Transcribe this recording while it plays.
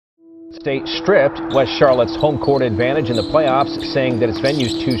State stripped West Charlotte's home court advantage in the playoffs, saying that its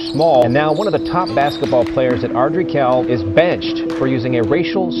venue's too small. And now one of the top basketball players at Ardrey-Kell is benched for using a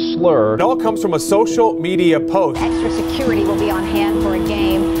racial slur. It all comes from a social media post. Extra security will be on hand for a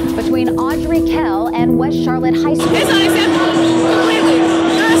game between Ardrey-Kell and West Charlotte High School. It's unacceptable. Completely.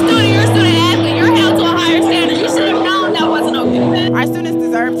 You're a student athlete. You're held to a higher standard. You should have known that wasn't okay. Our students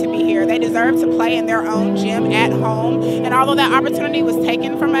deserve to be here. They deserve to play in their own gym at home. And although that opportunity was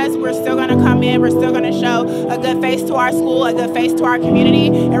taken from us, we're still going to come in. We're still going to show a good face to our school, a good face to our community.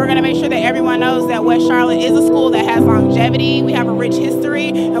 And we're going to make sure that everyone knows that West Charlotte is a school that has longevity. We have a rich history,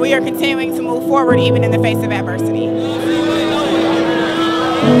 and we are continuing to move forward even in the face of adversity.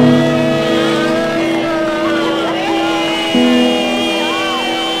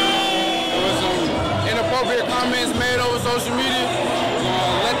 Inappropriate comments made over social media.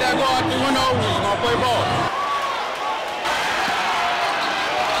 Let that go out the window. We're going to play ball.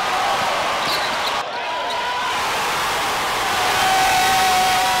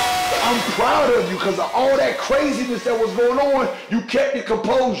 I'm proud of you because of all that craziness that was going on. You kept your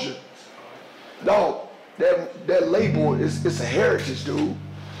composure. Dog, that label it's a heritage, dude.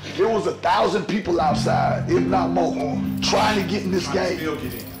 There was 1,000 people outside, if not more, trying to get in this game.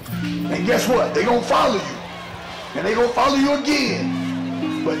 And guess what? They're going to follow you. And they're going to follow you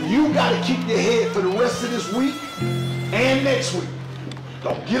again. But you got to keep your head for the rest of this week and next week.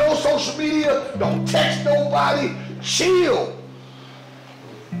 Don't get on social media. Don't text nobody. Chill.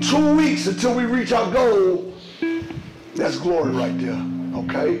 2 weeks until we reach our goal. That's glory right there.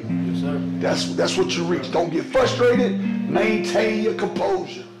 Okay? Yes, sir. That's what you reach. Don't get frustrated. Maintain your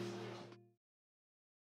composure.